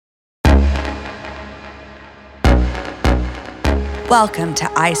Welcome to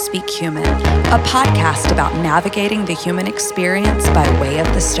I Speak Human, a podcast about navigating the human experience by way of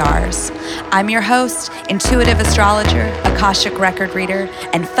the stars. I'm your host, intuitive astrologer, Akashic record reader,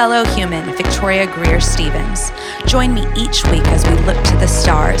 and fellow human Victoria Greer Stevens. Join me each week as we look to the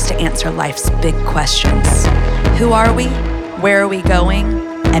stars to answer life's big questions. Who are we? Where are we going?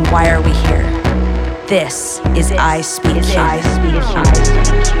 And why are we here? This is I Speak Human.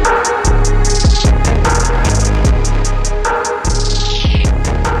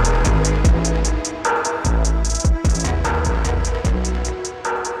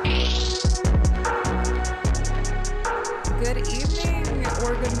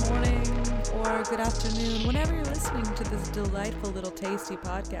 Good afternoon, whenever you're listening to this delightful little tasty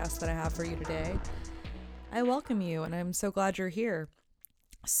podcast that I have for you today. I welcome you, and I'm so glad you're here.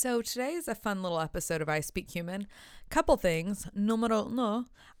 So today is a fun little episode of I Speak Human. Couple things. Numero uno,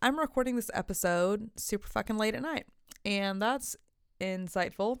 I'm recording this episode super fucking late at night, and that's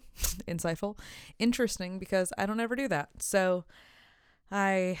interesting because I don't ever do that. So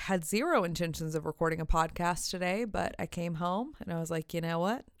I had zero intentions of recording a podcast today, but I came home and I was like, you know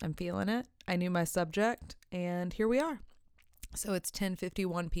what? I'm feeling it. I knew my subject, and here we are. So it's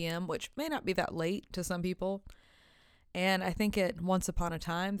 10:51 p.m., which may not be that late to some people. And I think once upon a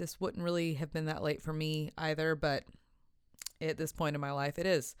time, this wouldn't really have been that late for me either, but at this point in my life, it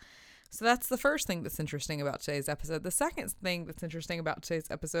is. So that's the first thing that's interesting about today's episode. The second thing that's interesting about today's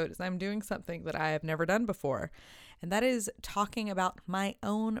episode is I'm doing something that I have never done before, and that is talking about my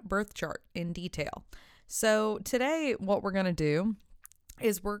own birth chart in detail. So today, what we're going to do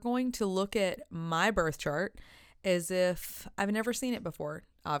is we're going to look at my birth chart as if I've never seen it before.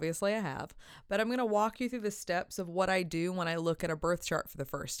 Obviously I have, but I'm going to walk you through the steps of what I do when I look at a birth chart for the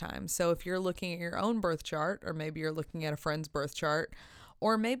first time. So if you're looking at your own birth chart, or maybe you're looking at a friend's birth chart,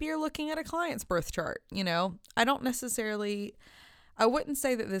 or maybe you're looking at a client's birth chart, I wouldn't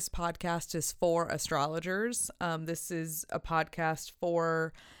say that this podcast is for astrologers. This is a podcast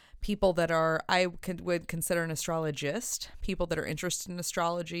for people that would consider an astrologist, people that are interested in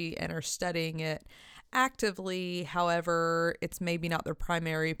astrology and are studying it actively. However, it's maybe not their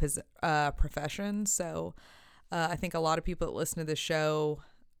primary profession. So I think a lot of people that listen to this show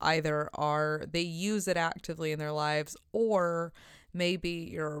either they use it actively in their lives, or maybe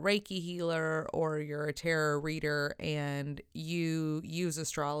you're a Reiki healer or you're a tarot reader and you use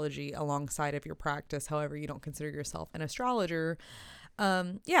astrology alongside of your practice. However, you don't consider yourself an astrologer.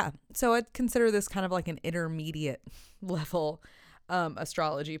 So I'd consider this kind of like an intermediate level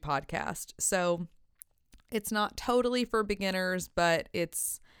astrology podcast. So it's not totally for beginners, but there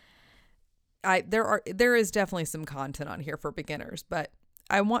is definitely some content on here for beginners, but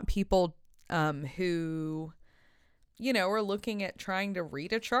I want people who are looking at trying to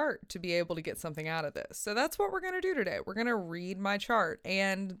read a chart to be able to get something out of this. So that's what we're going to do today. We're going to read my chart,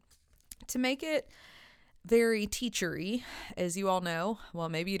 and to make it very teachery, as you all know, well,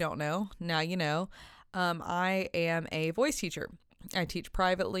 maybe you don't know, now you know, I am a voice teacher. I teach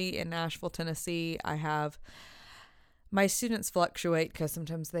privately in Nashville, Tennessee. My students fluctuate because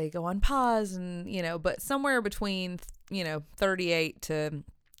sometimes they go on pause and, but somewhere between, 38 to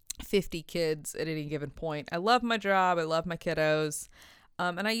 50 kids at any given point. I love my job. I love my kiddos.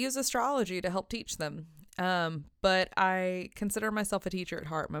 And I use astrology to help teach them. But I consider myself a teacher at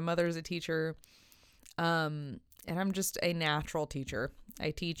heart. My mother is a teacher. And I'm just a natural teacher.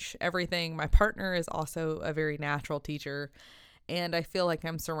 I teach everything. My partner is also a very natural teacher. And I feel like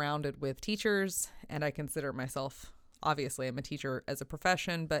I'm surrounded with teachers, and I consider myself, obviously, I'm a teacher as a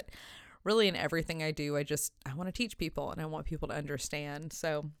profession, but really in everything I do, I want to teach people and I want people to understand.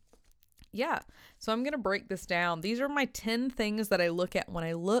 So yeah, so I'm going to break this down. These are my 10 things that I look at when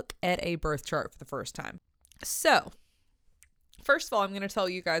I look at a birth chart for the first time. So first of all, I'm going to tell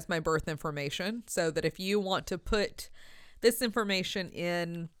you guys my birth information so that if you want to put this information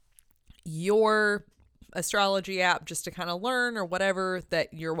in your astrology app just to kind of learn or whatever,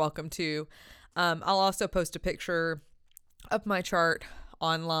 that you're welcome to. I'll also post a picture of my chart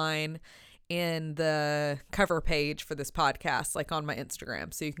online in the cover page for this podcast, like on my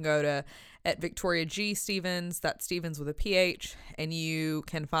Instagram. So you can go to @Victoria G Stevens, that's Stevens with a PH, and you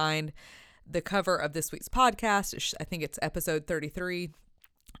can find the cover of this week's podcast. I think it's episode 33.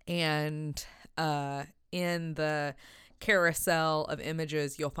 And in the carousel of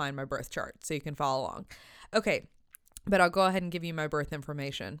images, you'll find my birth chart, so you can follow along. Okay, but I'll go ahead and give you my birth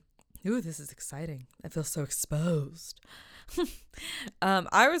information. Ooh, this is exciting. I feel so exposed.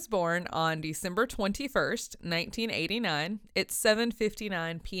 I was born on December 21st, 1989. It's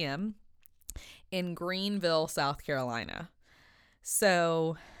 7:59 p.m. in Greenville, South Carolina.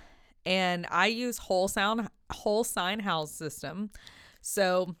 So And I use whole sign house system.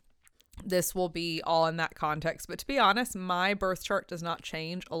 So this will be all in that context. But to be honest, my birth chart does not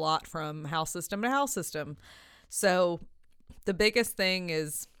change a lot from house system to house system. So the biggest thing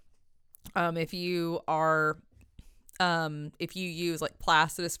is if you use like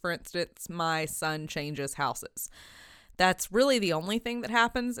Placidus, for instance, my sun changes houses. That's really the only thing that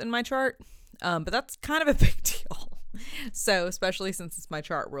happens in my chart. But that's kind of a big deal. So especially since it's my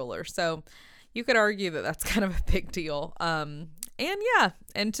chart ruler. So you could argue that that's kind of a big deal. And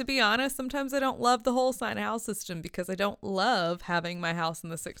to be honest, sometimes I don't love the whole sign house system because I don't love having my house in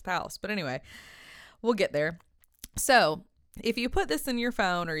the 6th house. But anyway, we'll get there. So if you put this in your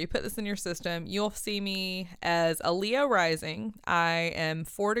phone or you put this in your system, you'll see me as a Leo rising. I am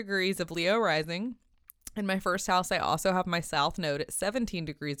 4 degrees of Leo rising. In my 1st house, I also have my south node at 17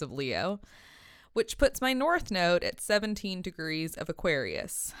 degrees of Leo, which puts my north node at 17 degrees of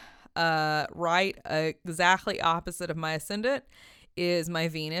Aquarius. Right exactly opposite of my ascendant is my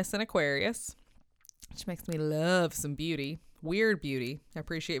Venus in Aquarius, which makes me love some beauty, weird beauty. I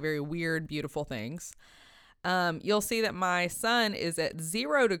appreciate very weird, beautiful things. You'll see that my sun is at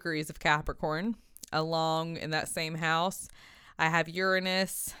 0 degrees of Capricorn. Along in that same house, I have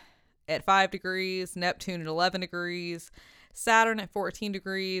Uranus at 5 degrees, Neptune at 11 degrees, Saturn at 14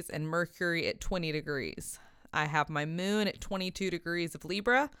 degrees, and Mercury at 20 degrees. I have my moon at 22 degrees of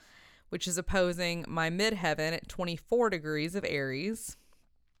Libra, which is opposing my midheaven at 24 degrees of Aries.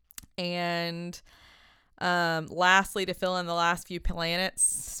 And lastly, to fill in the last few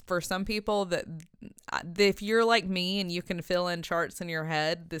planets, for some people that if you're like me and you can fill in charts in your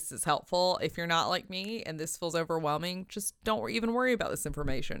head, this is helpful. If you're not like me and this feels overwhelming, just don't even worry about this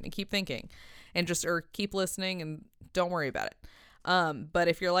information and keep thinking and or keep listening and don't worry about it. But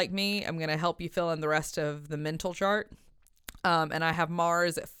if you're like me, I'm going to help you fill in the rest of the mental chart. And I have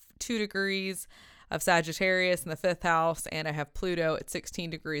Mars at 2 degrees of Sagittarius in the 5th house, and I have Pluto at 16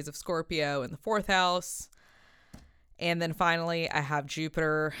 degrees of Scorpio in the 4th house. And then finally, I have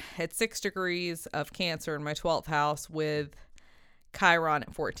Jupiter at 6 degrees of Cancer in my 12th house with Chiron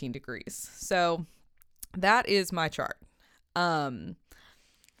at 14 degrees. So that is my chart.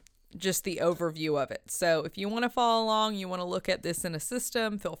 Just the overview of it. So if you want to follow along, you want to look at this in a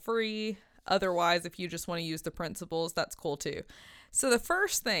system, feel free. Otherwise, if you just want to use the principles, that's cool too. So the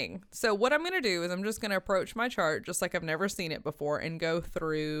first thing, what I'm going to do is I'm just going to approach my chart just like I've never seen it before and go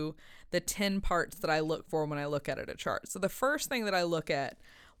through the 10 parts that I look for when I look at a chart. So the first thing that I look at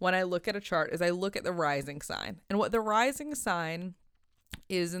when I look at a chart is I look at the rising sign. And what the rising sign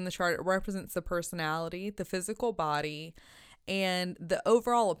is in the chart, it represents the personality, the physical body, and the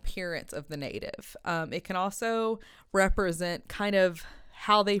overall appearance of the native. It can also represent kind of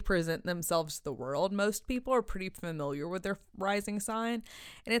how they present themselves to the world. Most people are pretty familiar with their rising sign,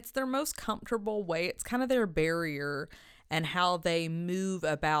 and it's their most comfortable way. It's kind of their barrier and how they move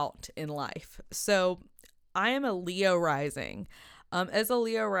about in life. So I am a Leo rising. As a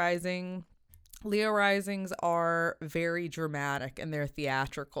Leo rising, Leo risings are very dramatic and they're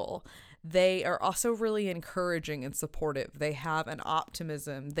theatrical. They are also really encouraging and supportive. They have an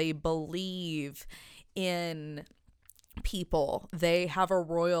optimism. They believe in people. They have a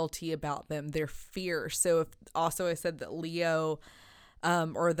royalty about them. They're fierce. So I said that Leo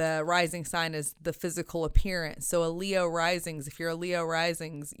or the rising sign is the physical appearance. So a Leo risings, if you're a Leo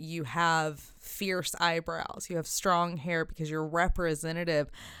risings, you have fierce eyebrows. You have strong hair because you're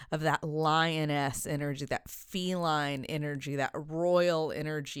representative of that lioness energy, that feline energy, that royal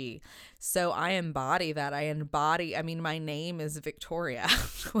energy. So I embody that. My name is Victoria,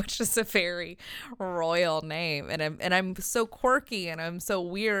 which is a very royal name. And I'm so quirky and I'm so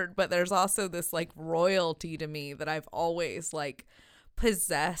weird, but there's also this like royalty to me that I've always like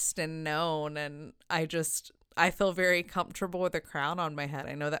possessed and known, and I feel very comfortable with a crown on my head.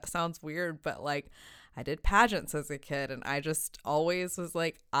 I know that sounds weird, but like I did pageants as a kid, and I just always was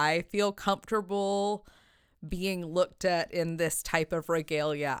like, I feel comfortable being looked at in this type of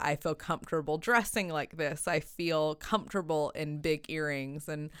regalia. I feel comfortable dressing like this. I feel comfortable in big earrings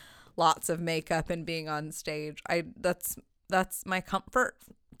and lots of makeup and being on stage. That's my comfort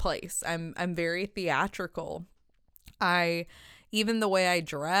place. I'm very theatrical. Even the way I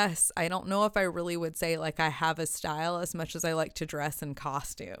dress, I don't know if I really would say like I have a style as much as I like to dress in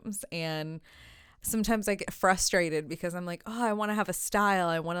costumes. And sometimes I get frustrated because I'm like, oh, I want to have a style.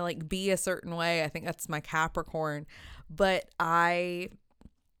 I want to like be a certain way. I think that's my Capricorn. But really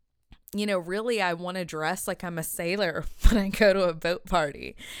I want to dress like I'm a sailor when I go to a boat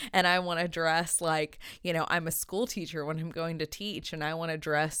party. And I want to dress like, I'm a school teacher when I'm going to teach. And I want to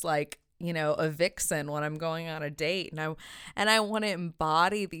dress like, a vixen when I'm going on a date, and I want to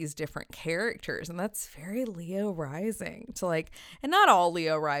embody these different characters, and that's very Leo rising to like, and not all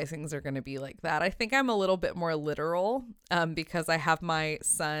Leo risings are going to be like that. I think I'm a little bit more literal because I have my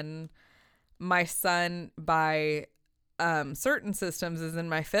sun by certain systems is in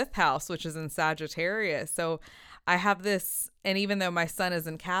my 5th house, which is in Sagittarius. So I have this, and even though my sun is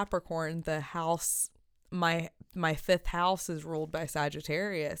in Capricorn, the house, my 5th house is ruled by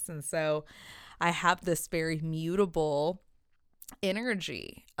Sagittarius. And so I have this very mutable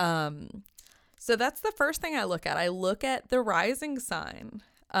energy. So that's the first thing I look at. I look at the rising sign.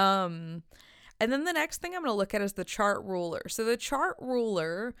 And then the next thing I'm going to look at is the chart ruler. So the chart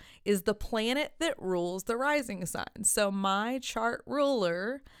ruler is the planet that rules the rising sign. So my chart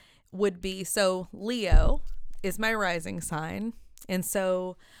ruler would be, so Leo is my rising sign. And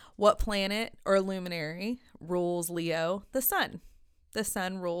so what planet or luminary rules Leo? The sun. The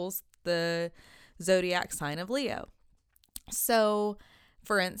sun rules the zodiac sign of Leo. So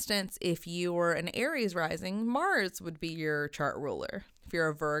for instance, if you were an Aries rising, Mars would be your chart ruler. If you're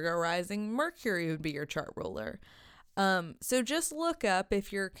a Virgo rising, Mercury would be your chart ruler. So just look up,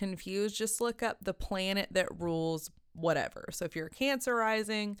 if you're confused, just look up the planet that rules whatever. So if you're a Cancer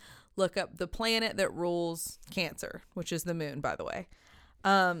rising, look up the planet that rules Cancer, which is the moon, by the way.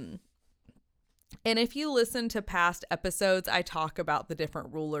 And if you listen to past episodes, I talk about the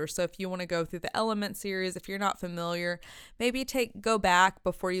different rulers. So if you want to go through the element series, if you're not familiar, maybe go back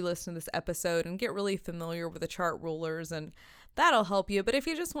before you listen to this episode and get really familiar with the chart rulers, and that'll help you. But if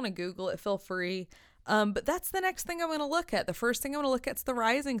you just want to Google it, feel free. But that's the next thing I'm going to look at. The first thing I'm going to look at is the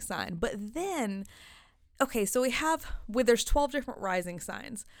rising sign. But then, okay, so there's 12 different rising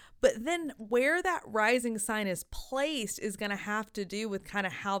signs. But then where that rising sign is placed is going to have to do with kind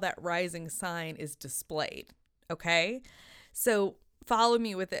of how that rising sign is displayed. Okay? So follow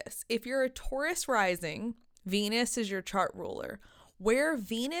me with this. If you're a Taurus rising, Venus is your chart ruler. Where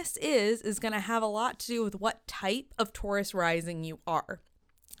Venus is going to have a lot to do with what type of Taurus rising you are.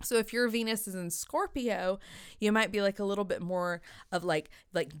 So if your Venus is in Scorpio, you might be like a little bit more of like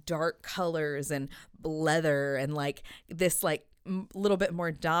dark colors and leather and like this like little bit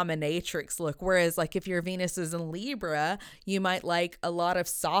more dominatrix look. Whereas like if your Venus is in Libra, you might like a lot of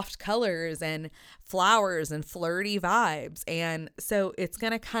soft colors and flowers and flirty vibes. And so it's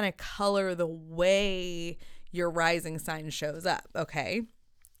going to kind of color the way your rising sign shows up. Okay.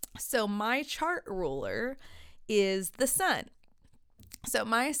 So my chart ruler is the sun. So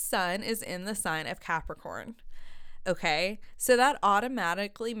my sun is in the sign of Capricorn. Okay. So that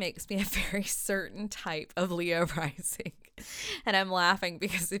automatically makes me a very certain type of Leo rising. And I'm laughing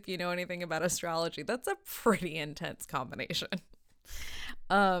because if you know anything about astrology, that's a pretty intense combination.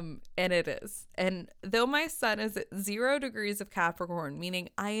 And it is. And though my sun is at 0 degrees of Capricorn, meaning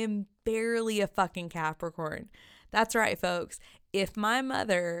I am barely a fucking Capricorn. That's right, folks. If my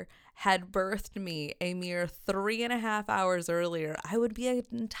mother had birthed me a mere 3.5 hours earlier, I would be an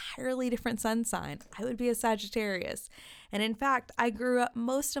entirely different sun sign. I would be a Sagittarius. And in fact, I grew up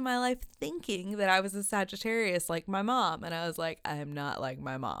most of my life thinking that I was a Sagittarius like my mom. And I was like, I am not like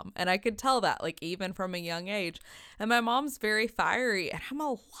my mom. And I could tell that like even from a young age. And my mom's very fiery and I'm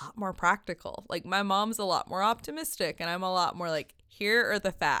a lot more practical. Like my mom's a lot more optimistic and I'm a lot more like, here are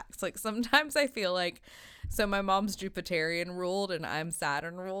the facts. Like sometimes I feel like, so my mom's Jupiterian ruled and I'm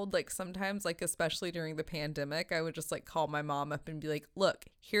Saturn ruled. Like sometimes, like especially during the pandemic, I would just like call my mom up and be like, look,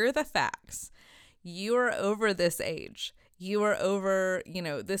 here are the facts. You are over this age. You are over,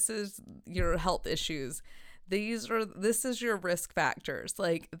 this is your health issues. This is your risk factors.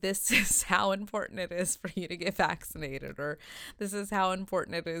 Like this is how important it is for you to get vaccinated, or this is how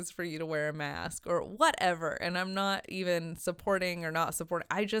important it is for you to wear a mask or whatever. And I'm not even supporting or not supporting.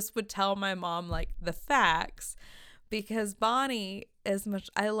 I just would tell my mom like the facts because Bonnie, as much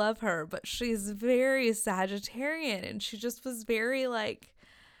I love her, but she's very Sagittarian and she just was very like,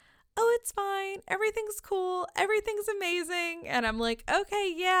 oh, it's fine. Everything's cool. Everything's amazing. And I'm like,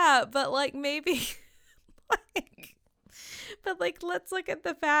 okay, yeah, but like maybe but let's look at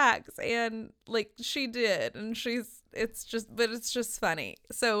the facts. And like she did. And it's just funny.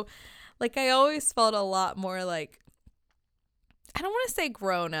 So like I always felt a lot more like, I don't want to say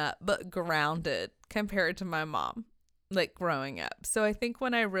grown up, but grounded compared to my mom, like growing up. So I think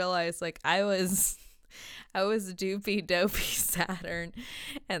when I realized like I was doopy dopey Saturn,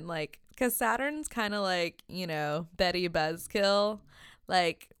 and like, cause Saturn's kind of like, Betty Buzzkill,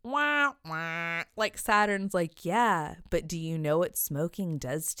 like, wah, wah. Like Saturn's like, yeah, but do you know what smoking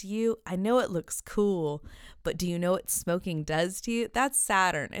does to you? I know it looks cool, but do you know what smoking does to you? That's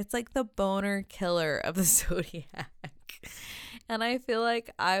Saturn. It's like the boner killer of the zodiac. And I feel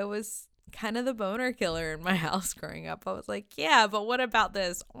like I was kind of the boner killer in my house growing up. I was like, yeah, but what about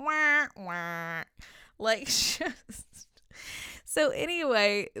this? Wah, wah. Like, just. So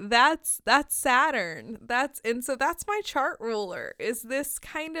anyway, that's Saturn. So that's my chart ruler. Is this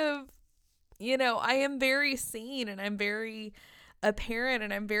kind of, I am very seen and I'm very apparent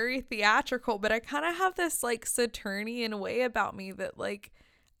and I'm very theatrical, but I kind of have this like Saturnian way about me that like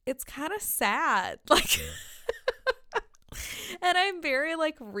it's kind of sad. Like and I'm very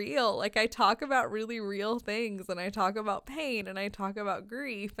like real. Like I talk about really real things and I talk about pain and I talk about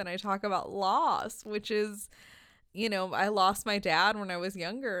grief and I talk about loss, which is, I lost my dad when I was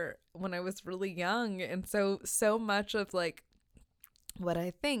really young. And so much of like what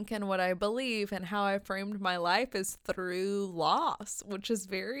I think and what I believe and how I framed my life is through loss, which is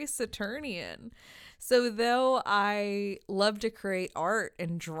very Saturnian. So though I love to create art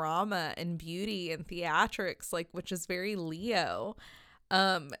and drama and beauty and theatrics, like, which is very Leo,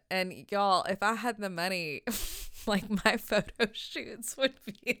 and y'all, if I had the money, like my photo shoots would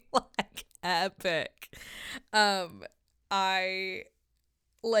be like epic. I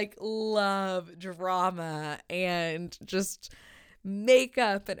like love drama and just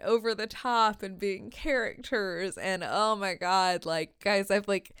makeup and over the top and being characters, and oh my god, like guys, I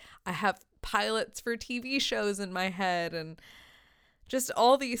have pilots for TV shows in my head and just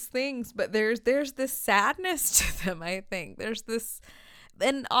all these things, but there's this sadness to them. I think there's this,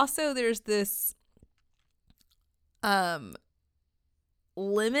 and also there's this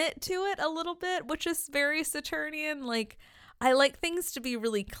limit to it a little bit, which is very Saturnian. Like I like things to be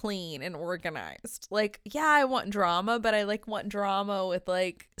really clean and organized. Like, yeah, I want drama, but I want drama with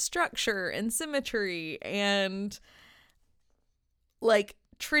like structure and symmetry and like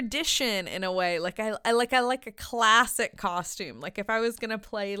tradition in a way. Like I like a classic costume. Like if I was going to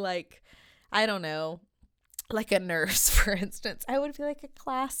play like, I don't know, like a nurse, for instance, I would be like a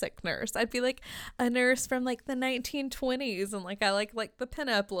classic nurse. I'd be like a nurse from like the 1920s, and like I like the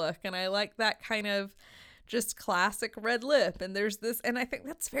pinup look, and I like that kind of just classic red lip, and there's this, and I think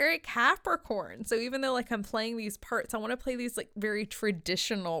that's very Capricorn. So even though like I'm playing these parts, I want to play these like very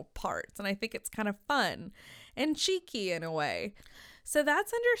traditional parts, and I think it's kind of fun and cheeky in a way. So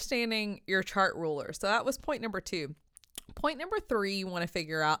that's understanding your chart ruler. So that was point number 2. Point number 3 you want to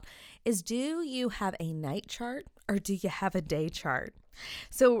figure out is, do you have a night chart or do you have a day chart?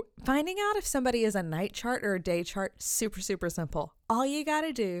 So finding out if somebody is a night chart or a day chart, super, super simple. All you got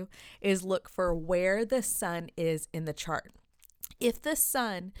to do is look for where the sun is in the chart. If the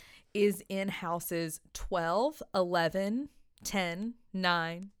sun is in houses 12, 11, 10,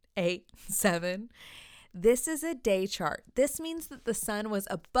 9, 8, 7, this is a day chart. This means that the sun was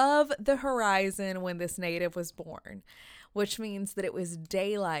above the horizon when this native was born, which means that it was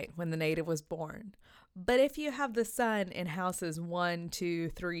daylight when the native was born. But if you have the sun in houses 1, 2,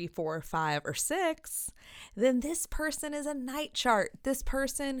 3, 4, 5, or 6, then this person is a night chart. This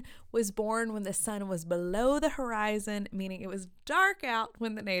person was born when the sun was below the horizon, meaning it was dark out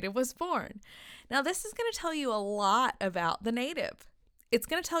when the native was born. Now, this is going to tell you a lot about the native. It's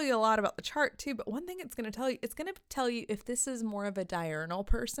going to tell you a lot about the chart too, but one thing it's going to tell you if this is more of a diurnal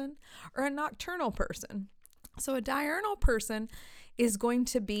person or a nocturnal person. So a diurnal person is going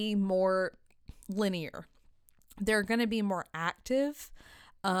to be more linear. They're going to be more active,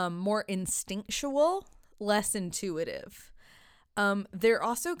 more instinctual, less intuitive. They're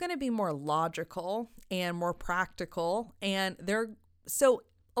also going to be more logical and more practical, and they're so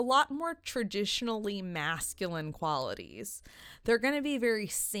a lot more traditionally masculine qualities. They're going to be very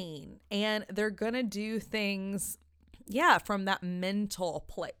seen, and they're going to do things, from that mental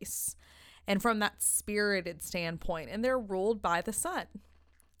place and from that spirited standpoint, and they're ruled by the sun.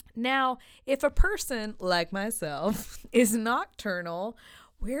 Now, if a person like myself is nocturnal,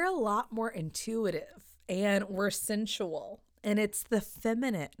 we're a lot more intuitive and we're sensual, and it's the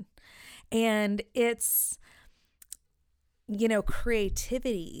feminine, and it's,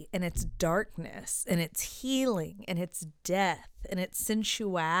 creativity, and it's darkness, and it's healing, and it's death, and it's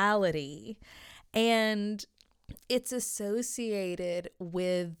sensuality, and it's associated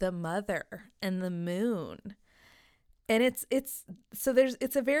with the mother and the moon. And it's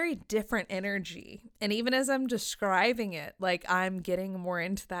a very different energy. And even as I'm describing it, like I'm getting more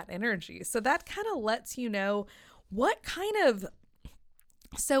into that energy. So that kind of lets you know what kind of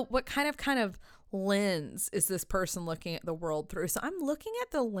lens is this person looking at the world through. So I'm looking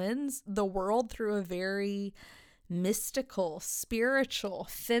at the world through a very mystical, spiritual,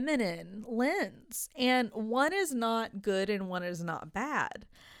 feminine lens. And one is not good and one is not bad.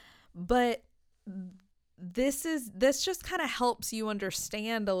 But this just kind of helps you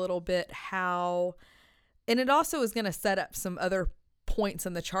understand a little bit how, and it also is going to set up some other points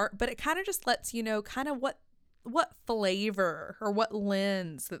in the chart, but it kind of just lets you know kind of what flavor or what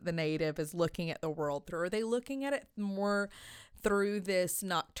lens that the native is looking at the world through. Are they looking at it more through this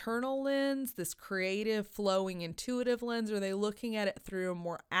nocturnal lens, this creative, flowing, intuitive lens? Or are they looking at it through a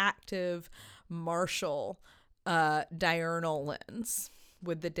more active, martial, diurnal lens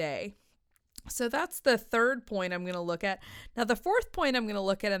with the day? So that's the third point I'm going to look at. Now, the fourth point I'm going to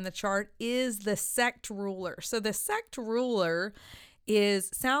look at in the chart is the sect ruler. So the sect ruler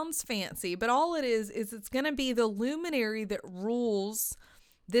sounds fancy, but all it is it's going to be the luminary that rules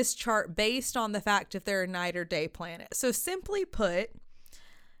this chart based on the fact if they're a night or day planet. So simply put,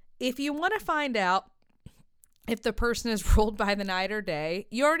 if you want to find out if the person is ruled by the night or day,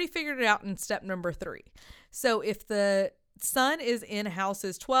 you already figured it out in step number 3. So if the sun is in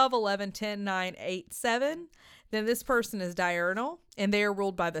houses 12, 11, 10, 9, 8, 7, then this person is diurnal and they are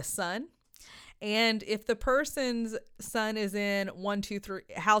ruled by the sun. And if the person's sun is in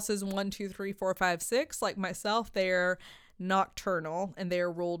houses 1, 2, 3, 4, 5, 6, like myself, they're nocturnal and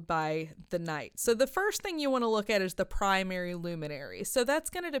they're ruled by the night. So the first thing you want to look at is the primary luminary. So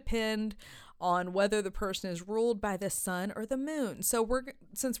that's going to depend on whether the person is ruled by the sun or the moon. So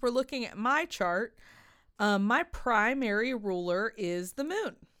since we're looking at my chart, my primary ruler is the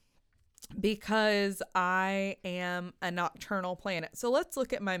moon, because I am a nocturnal planet. So let's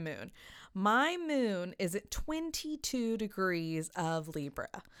look at my moon. My moon is at 22 degrees of Libra.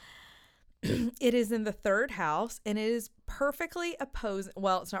 It is in the 3rd house, and it is perfectly opposing.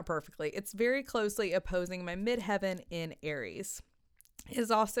 Well, it's not perfectly. It's very closely opposing my midheaven in Aries. It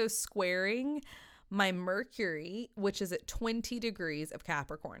is also squaring my Mercury, which is at 20 degrees of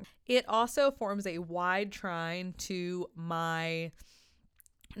Capricorn. It also forms a wide trine to my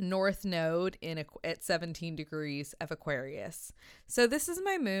North Node at 17 degrees of Aquarius. So this is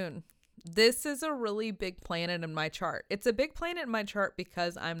my moon. This is a really big planet in my chart. It's a big planet in my chart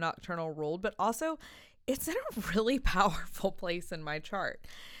because I'm nocturnal ruled, but also it's in a really powerful place in my chart.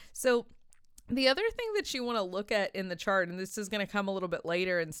 So the other thing that you want to look at in the chart, and this is going to come a little bit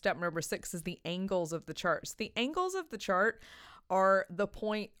later in step number 6, is the angles of the charts. The angles of the chart are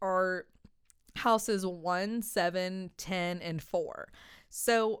houses 1, 7, 10, and 4.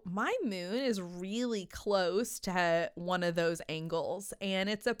 So my moon is really close to one of those angles, and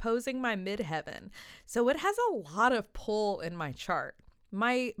it's opposing my midheaven. So it has a lot of pull in my chart.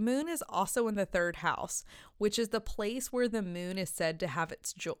 My moon is also in the 3rd house, which is the place where the moon is said to have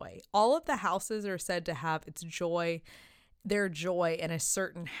its joy. All of the houses are said to have their joy in a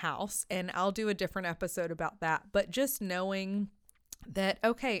certain house, and I'll do a different episode about that. But just knowing that,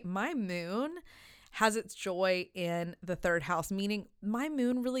 okay, my moon has its joy in the 3rd house, meaning my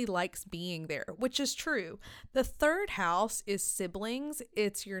moon really likes being there, which is true. The 3rd house is siblings,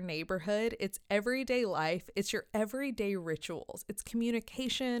 it's your neighborhood, it's everyday life, it's your everyday rituals, it's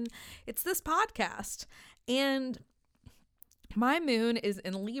communication, it's this podcast. And my moon is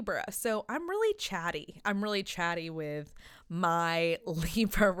in Libra, so I'm really chatty. I'm really chatty with my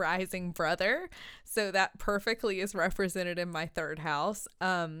Libra rising brother. So that perfectly is represented in my 3rd house.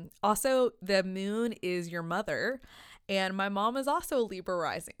 Also, the moon is your mother, and my mom is also Libra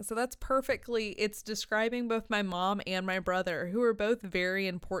rising. So that's it's describing both my mom and my brother, who are both very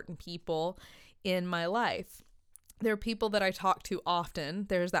important people in my life. They're people that I talk to often.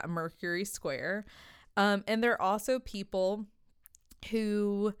 There's that Mercury square. And they're also people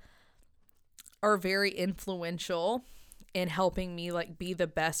who are very influential in helping me be the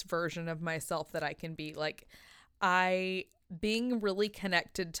best version of myself that I can be. Being really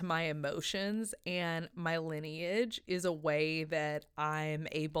connected to my emotions and my lineage is a way that I'm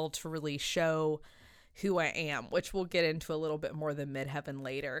able to really show who I am, which we'll get into a little bit more than midheaven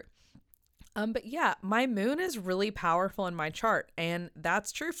later. But yeah, my moon is really powerful in my chart, and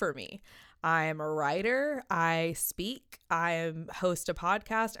that's true for me. I'm a writer, I speak, I host a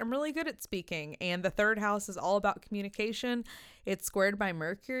podcast. I'm really good at speaking, and the 3rd house is all about communication. It's squared by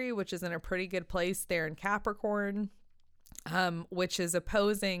Mercury, which is in a pretty good place there in Capricorn, which is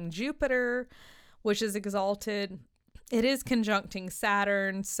opposing Jupiter, which is exalted. It is conjuncting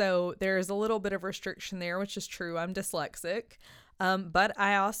Saturn, so there's a little bit of restriction there, which is true. I'm dyslexic. But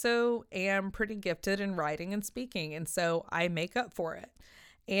I also am pretty gifted in writing and speaking, and so I make up for it.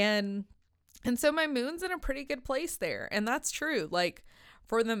 And so my moon's in a pretty good place there. And that's true.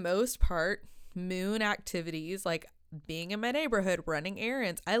 For the most part, moon activities, like being in my neighborhood, running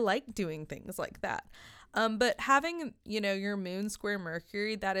errands, I like doing things like that. But having, your moon square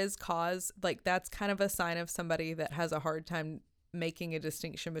Mercury, that's kind of a sign of somebody that has a hard time making a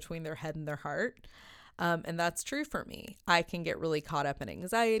distinction between their head and their heart. And that's true for me. I can get really caught up in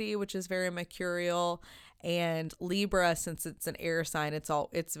anxiety, which is very mercurial. And Libra, since it's an air sign,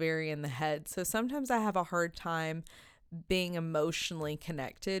 it's very in the head. So sometimes I have a hard time being emotionally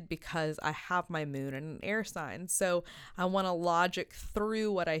connected because I have my moon in an air sign. So I want to logic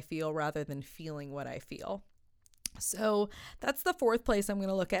through what I feel rather than feeling what I feel. So that's the fourth place I'm going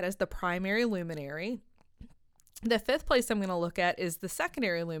to look at as the primary luminary. The fifth place I'm going to look at is the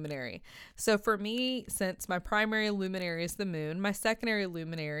secondary luminary. So for me, since my primary luminary is the moon, my secondary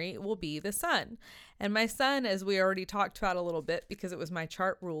luminary will be the sun. And my sun, as we already talked about a little bit because it was my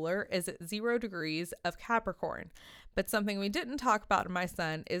chart ruler, is at 0 degrees of Capricorn. But something we didn't talk about in my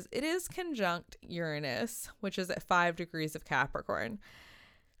sun is it is conjunct Uranus, which is at 5 degrees of Capricorn.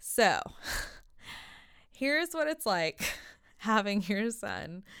 So here's what it's like having your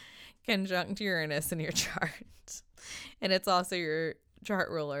sun conjunct Uranus in your chart. And it's also your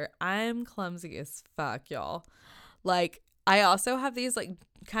chart ruler. I'm clumsy as fuck, y'all. Like, I also have these like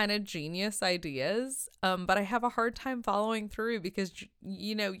kind of genius ideas, but I have a hard time following through because,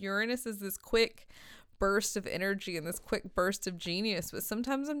 you know, Uranus is this quick burst of energy and this quick burst of genius, but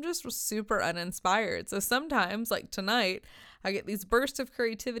sometimes I'm just super uninspired. So sometimes, like tonight, I get these bursts of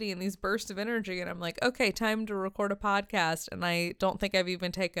creativity and these bursts of energy, and I'm like, okay, time to record a podcast. And I don't think I've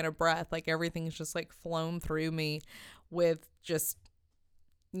even taken a breath. Like everything's just like flown through me with just,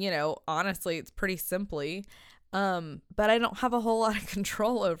 you know, honestly, it's pretty simply. But I don't have a whole lot of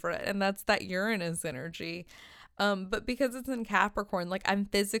control over it. And that's that Uranus energy. But because it's in Capricorn, like I'm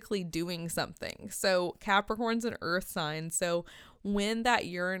physically doing something. So Capricorn's an earth sign. So when that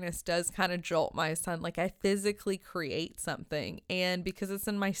Uranus does kind of jolt my sun, like I physically create something. And because it's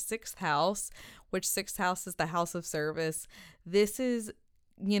in my 6th house, which 6th house is the house of service, this is,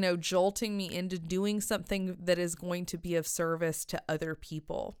 you know, jolting me into doing something that is going to be of service to other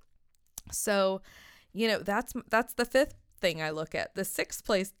people. So, you know, that's the 5th thing I look at. The 6th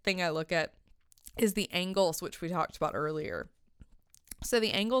place thing I look at is the angles, which we talked about earlier. So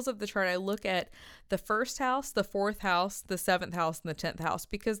the angles of the chart, I look at the 1st house, the 4th house, the 7th house, and the 10th house,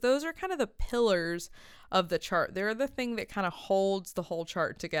 because those are kind of the pillars of the chart. They're the thing that kind of holds the whole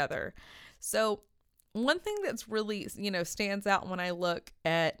chart together. So one thing that's really, you know, stands out when I look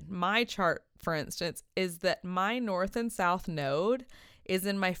at my chart, for instance, is that my north and south node is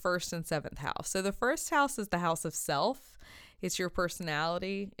in my 1st and 7th house. So the 1st house is the house of self. It's your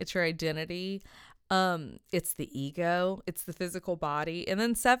personality. It's your identity. It's the ego. It's the physical body. And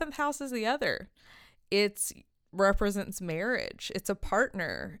then 7th house is the other. It's represents marriage. It's a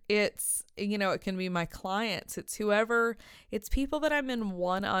partner. It's, you know, it can be my clients. It's whoever, it's people that I'm in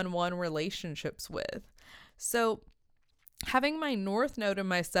one-on-one relationships with. So having my north node in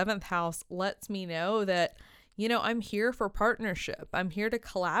my 7th house lets me know that, you know, I'm here for partnership. I'm here to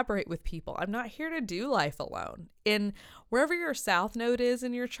collaborate with people. I'm not here to do life alone. And wherever your south node is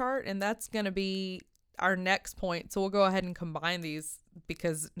in your chart, and that's going to be our next point. So we'll go ahead and combine these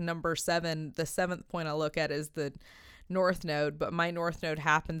because number 7, the 7th point I look at is the north node, but my north node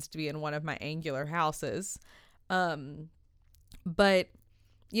happens to be in one of my angular houses. But,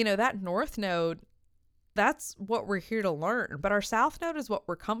 you know, that north node, that's what we're here to learn. But our south node is what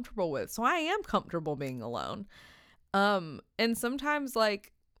we're comfortable with. So I am comfortable being alone. And sometimes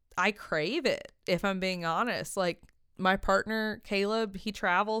like I crave it, if I'm being honest. Like my partner, Caleb, he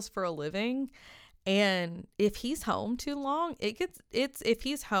travels for a living. And if he's home too long, if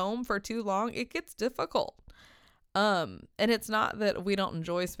he's home for too long, it gets difficult. And it's not that we don't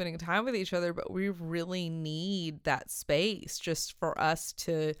enjoy spending time with each other, but we really need that space just for us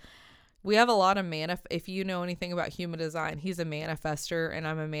to, we have a lot of if you know anything about human design, he's a manifester and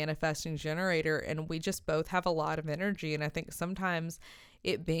I'm a manifesting generator, and we just both have a lot of energy. And I think sometimes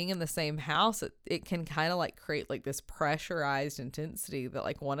it being in the same house, it can kind of like create like this pressurized intensity that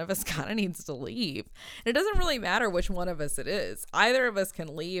like one of us kind of needs to leave. And it doesn't really matter which one of us it is. Either of us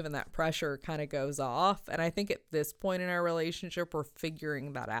can leave and that pressure kind of goes off. And I think at this point in our relationship, we're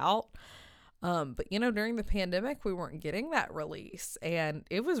figuring that out. But you know, during the pandemic, we weren't getting that release, and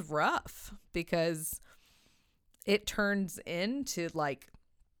it was rough because it turns into like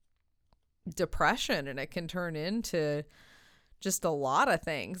depression, and it can turn into just a lot of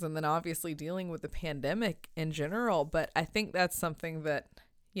things. And then obviously dealing with the pandemic in general. But I think that's something that,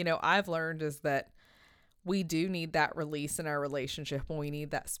 you know, I've learned is that we do need that release in our relationship, and we need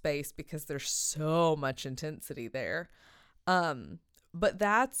that space because there's so much intensity there.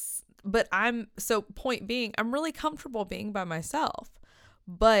 Point being, I'm really comfortable being by myself,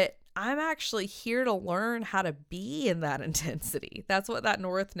 but I'm actually here to learn how to be in that intensity. That's what that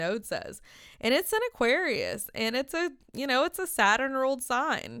North Node says. And it's an Aquarius, and it's a Saturn ruled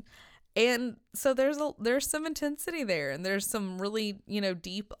sign. And so there's some intensity there, and there's some really,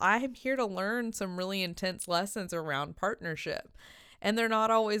 deep, I'm here to learn some really intense lessons around partnership. And they're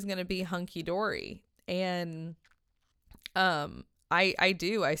not always going to be hunky dory. And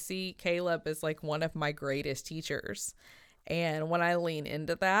I see Caleb as like one of my greatest teachers. And when I lean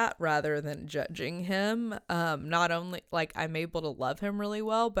into that rather than judging him, not only like I'm able to love him really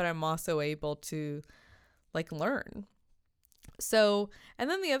well, but I'm also able to like learn. So, and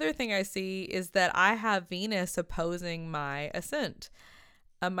then the other thing I see is that I have Venus opposing my ascendant.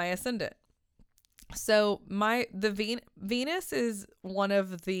 So Venus is one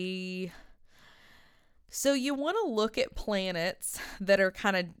of the, so you want to look at planets that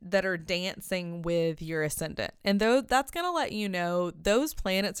are dancing with your ascendant. And that's going to let you know those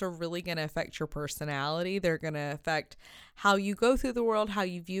planets are really going to affect your personality. They're going to affect how you go through the world, how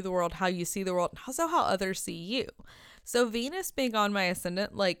you view the world, how you see the world, and also how others see you. So Venus being on my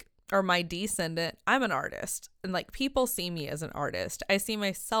ascendant, or my descendant, I'm an artist, and like people see me as an artist. I see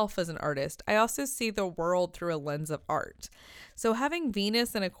myself as an artist. I also see the world through a lens of art. So having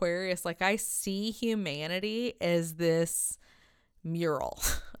Venus in Aquarius, like I see humanity as this mural.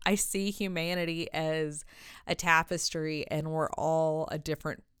 I see humanity as a tapestry, and we're all a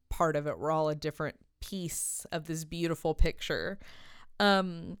different part of it. We're all a different piece of this beautiful picture.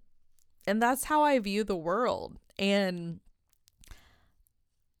 And that's how I view the world. And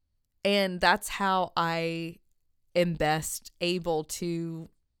that's how I am best able to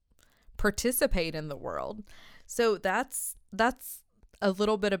participate in the world. So that's a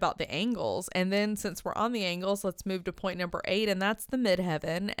little bit about the angles. And then since we're on the angles, let's move to point number 8, and that's the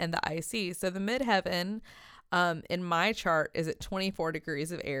midheaven and the IC. So the midheaven in my chart is at 24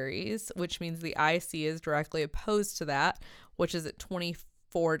 degrees of Aries, which means the IC is directly opposed to that, which is at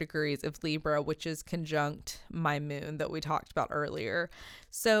 24 degrees of Libra, which is conjunct my moon that we talked about earlier.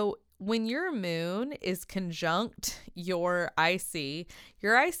 So when your moon is conjunct your IC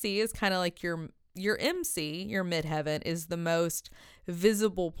is kind of like your MC, your midheaven, is the most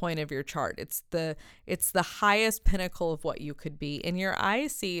visible point of your chart. It's the highest pinnacle of what you could be. And your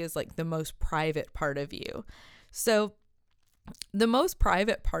IC is like the most private part of you. So the most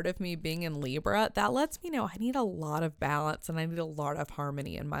private part of me being in Libra, that lets me know I need a lot of balance and I need a lot of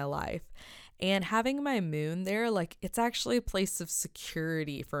harmony in my life. And having my moon there, like it's actually a place of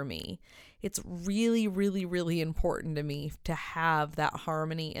security for me. It's really, really, really important to me to have that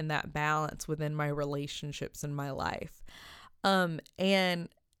harmony and that balance within my relationships in my life. And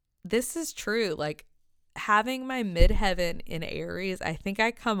this is true. Like having my midheaven in Aries, I think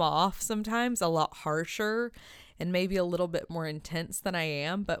I come off sometimes a lot harsher and maybe a little bit more intense than I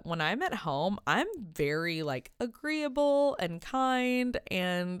am. But when I'm at home, I'm very like agreeable and kind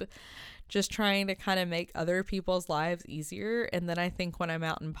and just trying to kind of make other people's lives easier. And then I think when I'm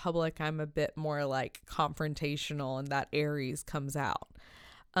out in public, I'm a bit more like confrontational, and that Aries comes out.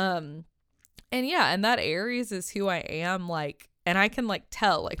 And that Aries is who I am, like, and I can like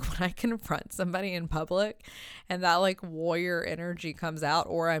tell, like when I confront somebody in public and that like warrior energy comes out,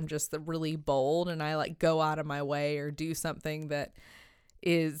 or I'm just really bold and I like go out of my way or do something that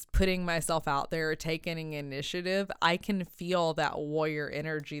is putting myself out there or taking initiative, I can feel that warrior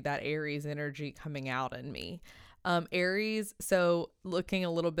energy, that Aries energy coming out in me. Aries, so looking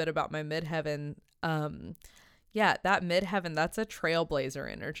a little bit about my midheaven, that midheaven, that's a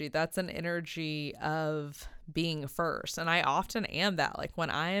trailblazer energy. That's an energy of being first. And I often am that. Like when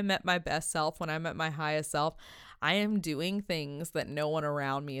I am at my best self, when I'm at my highest self, I am doing things that no one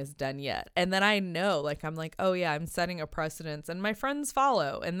around me has done yet. And then I know, like, I'm like, oh yeah, I'm setting a precedence, and my friends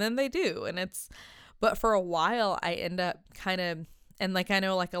follow, and then they do. But for a while I end up kind of, and like, I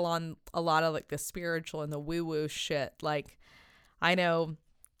know like along a lot of like the spiritual and the woo woo shit, like I know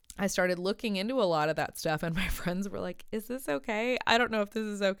I started looking into a lot of that stuff, and my friends were like, is this okay? I don't know if this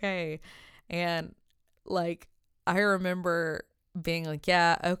is okay. And like, I remember being like,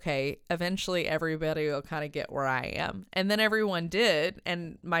 yeah, okay, eventually everybody will kind of get where I am. And then everyone did.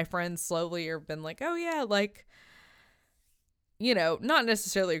 And my friends slowly have been like, oh yeah, like, not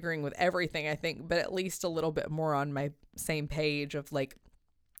necessarily agreeing with everything, I think, but at least a little bit more on my same page of like,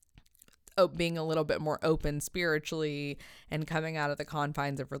 being a little bit more open spiritually and coming out of the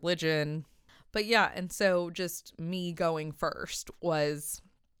confines of religion. But yeah, and so just me going first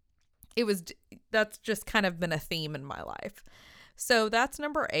that's just kind of been a theme in my life. So that's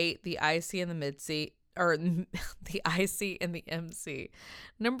number 8, the IC and the mid-C, or the IC and the MC.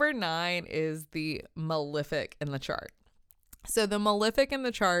 Number 9 is the malefic in the chart. So the malefic in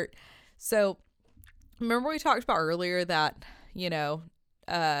the chart, so remember we talked about earlier that,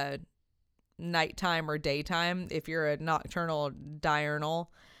 nighttime or daytime, if you're a nocturnal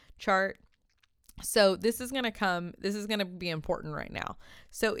diurnal, chart. So this is going to be important right now.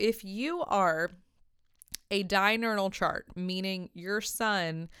 So if you are a diurnal chart, meaning your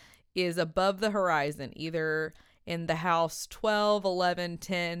sun is above the horizon, either in the house 12, 11,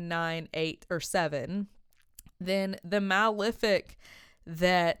 10, 9, 8, or 7, then the malefic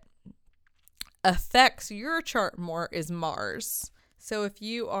that affects your chart more is Mars. So if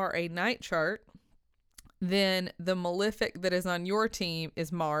you are a night chart, then the malefic that is on your team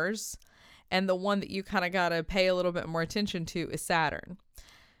is Mars. And the one that you kind of got to pay a little bit more attention to is Saturn.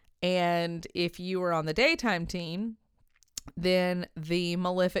 And if you are on the daytime team, then the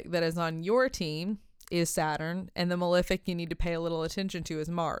malefic that is on your team is Saturn, and the malefic you need to pay a little attention to is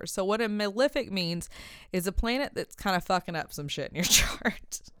Mars. So what a malefic means is a planet that's kind of fucking up some shit in your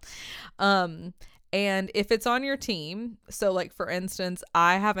chart. And if it's on your team, so like for instance,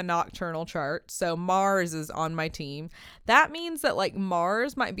 I have a nocturnal chart, so Mars is on my team. That means that like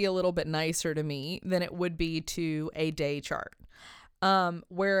Mars might be a little bit nicer to me than it would be to a day chart.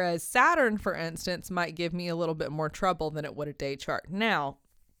 Whereas Saturn, for instance, might give me a little bit more trouble than it would a day chart. Now,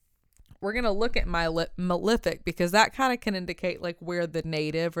 we're going to look at my malefic because that kind of can indicate like where the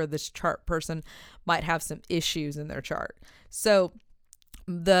native or this chart person might have some issues in their chart. So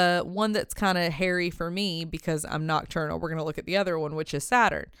the one that's kind of hairy for me because I'm nocturnal, we're going to look at the other one, which is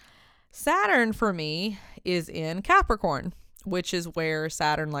Saturn. Saturn for me is in Capricorn, which is where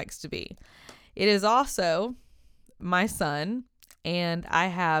Saturn likes to be. It is also my sun, and I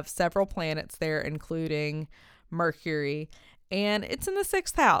have several planets there, including Mercury, and it's in the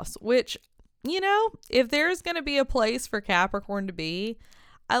 6th house, which, you know, if there's going to be a place for Capricorn to be,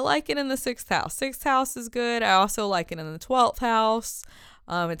 I like it in the 6th house. 6th house is good. I also like it in the 12th house.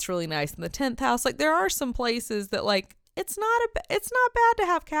 It's really nice in the 10th house. Like there are some places that like, it's not bad to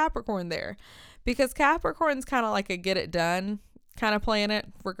have Capricorn there because Capricorn's kind of like a get it done kind of planet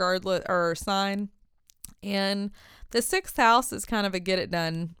regardless or sign. And the 6th house is kind of a get it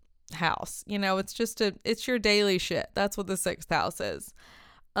done house. You know, it's your daily shit. That's what the 6th house is.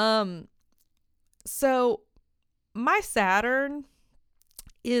 So my Saturn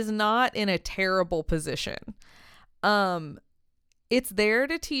is not in a terrible position. It's there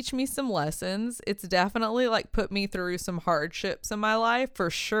to teach me some lessons. It's definitely like put me through some hardships in my life for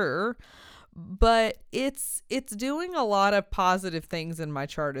sure. But it's doing a lot of positive things in my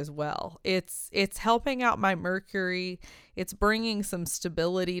chart as well. It's helping out my Mercury. It's bringing some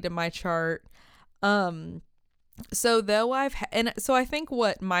stability to my chart. So I think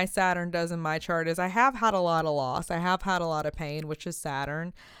what my Saturn does in my chart is I have had a lot of loss. I have had a lot of pain, which is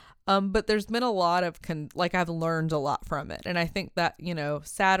Saturn. But there's been a lot of I've learned a lot from it. And I think that, you know,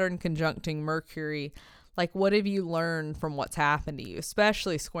 Saturn conjuncting Mercury, like what have you learned from what's happened to you,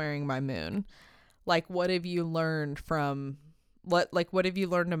 especially squaring my moon? Like what have you learned from what have you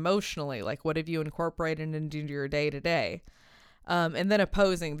learned emotionally? Like what have you incorporated into your day to day? And then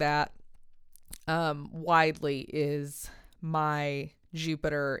opposing that widely is my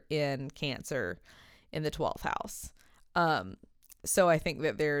Jupiter in Cancer in the 12th house. So I think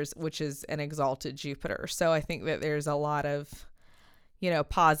that which is an exalted Jupiter. So I think that there's a lot of, you know,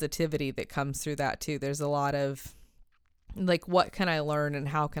 positivity that comes through that too. There's a lot of like, what can I learn and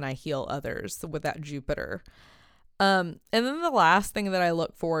how can I heal others with that Jupiter? And then the last thing that I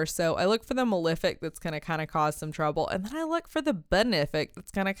look for, so I look for the malefic that's going to kind of cause some trouble. And then I look for the benefic that's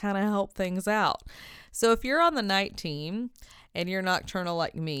going to kind of help things out. So if you're on the night team and you're nocturnal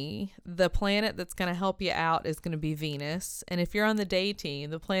like me, the planet that's going to help you out is going to be Venus. And if you're on the day team,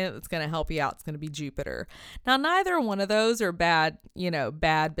 the planet that's going to help you out is going to be Jupiter. Now, neither one of those are bad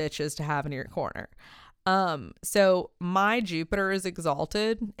bitches to have in your corner. So my Jupiter is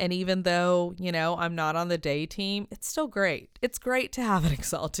exalted, and even though, you know, I'm not on the day team, it's still great. It's great to have an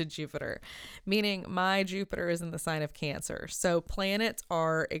exalted Jupiter, meaning my Jupiter is in the sign of Cancer. So planets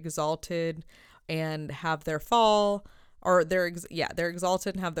are exalted and have their fall, or they're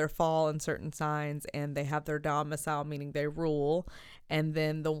exalted and have their fall in certain signs, and they have their domicile, meaning they rule, and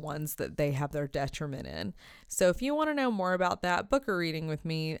then the ones that they have their detriment in. So if you want to know more about that, book a reading with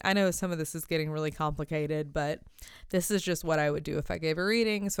me. I know some of this is getting really complicated, but this is just what I would do if I gave a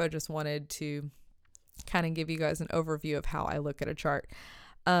reading. So I just wanted to kind of give you guys an overview of how I look at a chart.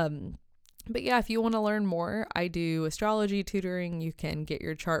 But yeah, if you want to learn more, I do astrology tutoring. You can get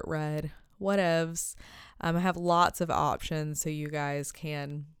your chart read, whatevs. I have lots of options so you guys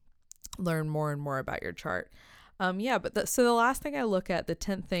can learn more and more about your chart. So the last thing I look at, the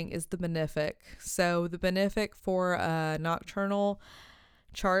 10th thing, is the benefic. So the benefic for a nocturnal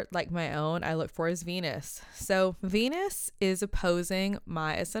chart like my own, I look for is Venus. So Venus is opposing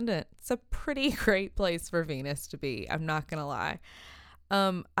my ascendant. It's a pretty great place for Venus to be. I'm not going to lie.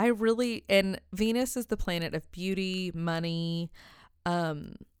 and Venus is the planet of beauty, money,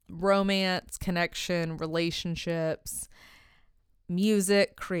 romance, connection, relationships,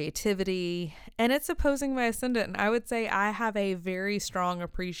 music, creativity, and it's opposing my ascendant. And I would say I have a very strong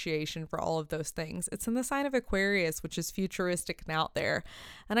appreciation for all of those things. It's in the sign of Aquarius, which is futuristic and out there.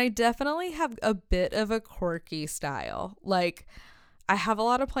 And I definitely have a bit of a quirky style. Like, I have a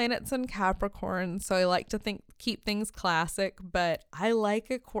lot of planets in Capricorn, so I like to keep things classic, but I like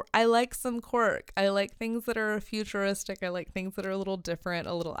some quirk. I like things that are futuristic. I like things that are a little different,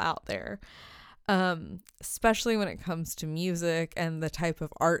 a little out there. Especially when it comes to music and the type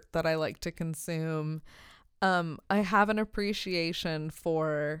of art that I like to consume. I have an appreciation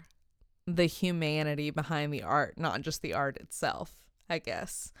for the humanity behind the art, not just the art itself, I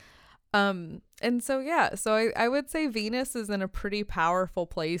guess. And so, yeah, so I would say Venus is in a pretty powerful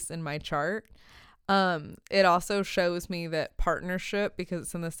place in my chart. It also shows me that partnership, because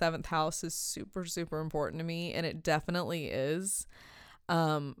it's in the 7th house, is super, super important to me. And it definitely is.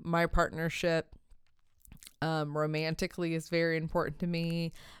 My partnership, romantically is very important to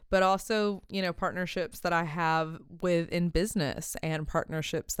me, but also, partnerships that I have in business and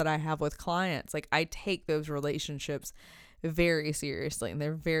partnerships that I have with clients. Like, I take those relationships very seriously, and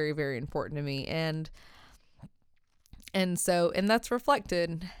they're very, very important to me. And that's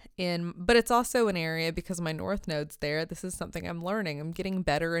reflected but it's also an area, because my North Node's there. This is something I'm learning. I'm getting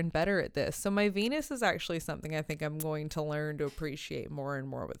better and better at this. So my Venus is actually something I think I'm going to learn to appreciate more and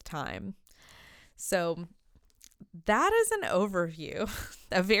more with time. So that is an overview,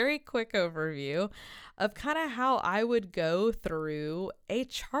 a very quick overview of kind of how I would go through a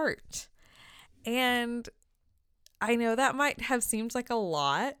chart. And I know that might have seemed like a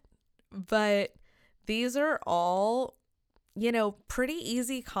lot, but these are all, pretty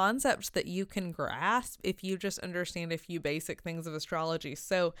easy concepts that you can grasp if you just understand a few basic things of astrology.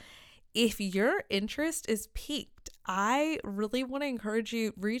 So if your interest is piqued, I really want to encourage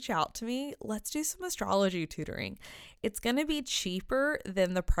you, reach out to me. Let's do some astrology tutoring. It's going to be cheaper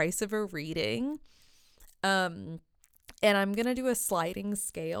than the price of a reading. And I'm going to do a sliding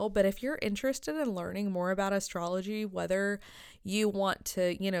scale, but if you're interested in learning more about astrology, whether you want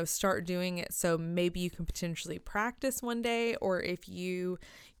to, start doing it so maybe you can potentially practice one day, or if you,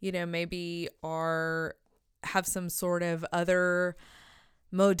 maybe have some sort of other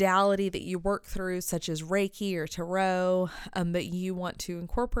modality that you work through, such as Reiki or Tarot, that you want to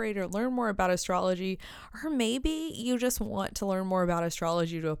incorporate or learn more about astrology, or maybe you just want to learn more about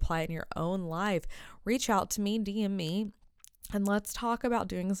astrology to apply in your own life, reach out to me, DM me, and let's talk about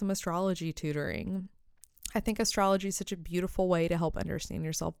doing some astrology tutoring. I think astrology is such a beautiful way to help understand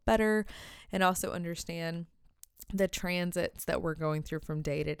yourself better and also understand the transits that we're going through from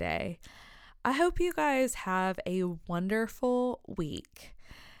day to day. I hope you guys have a wonderful week.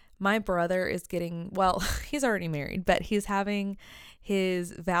 My brother is he's already married, but he's having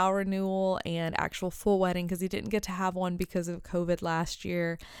his vow renewal and actual full wedding, because he didn't get to have one because of COVID last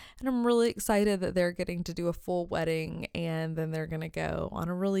year. And I'm really excited that they're getting to do a full wedding, and then they're going to go on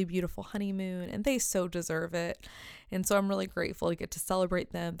a really beautiful honeymoon, and they so deserve it. And so I'm really grateful to get to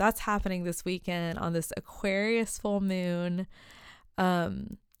celebrate them. That's happening this weekend on this Aquarius full moon.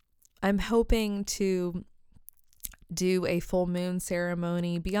 I'm hoping to do a full moon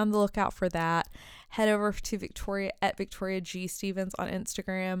ceremony. Be on the lookout for that. Head over to Victoria at Victoria G. Stevens on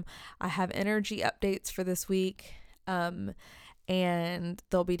Instagram. I have energy updates for this week. And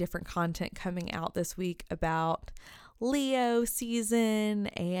there'll be different content coming out this week about Leo season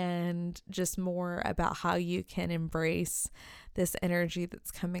and just more about how you can embrace this energy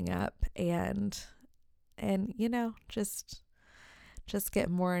that's coming up and just get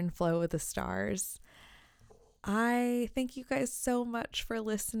more in flow with the stars. I thank you guys so much for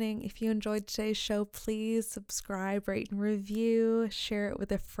listening. If you enjoyed today's show, please subscribe, rate, and review, share it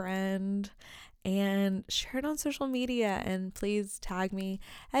with a friend, and share it on social media. And please tag me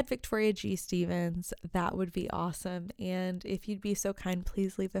at Victoria G. Stevens. That would be awesome. And if you'd be so kind,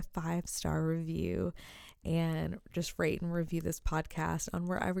 please leave a 5-star review and just rate and review this podcast on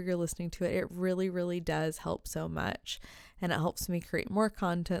wherever you're listening to it. It really, really does help so much. And it helps me create more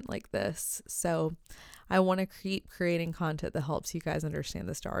content like this. So I want to keep creating content that helps you guys understand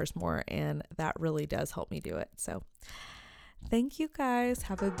the stars more. And that really does help me do it. So thank you guys.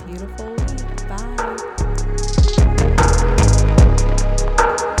 Have a beautiful week. Bye.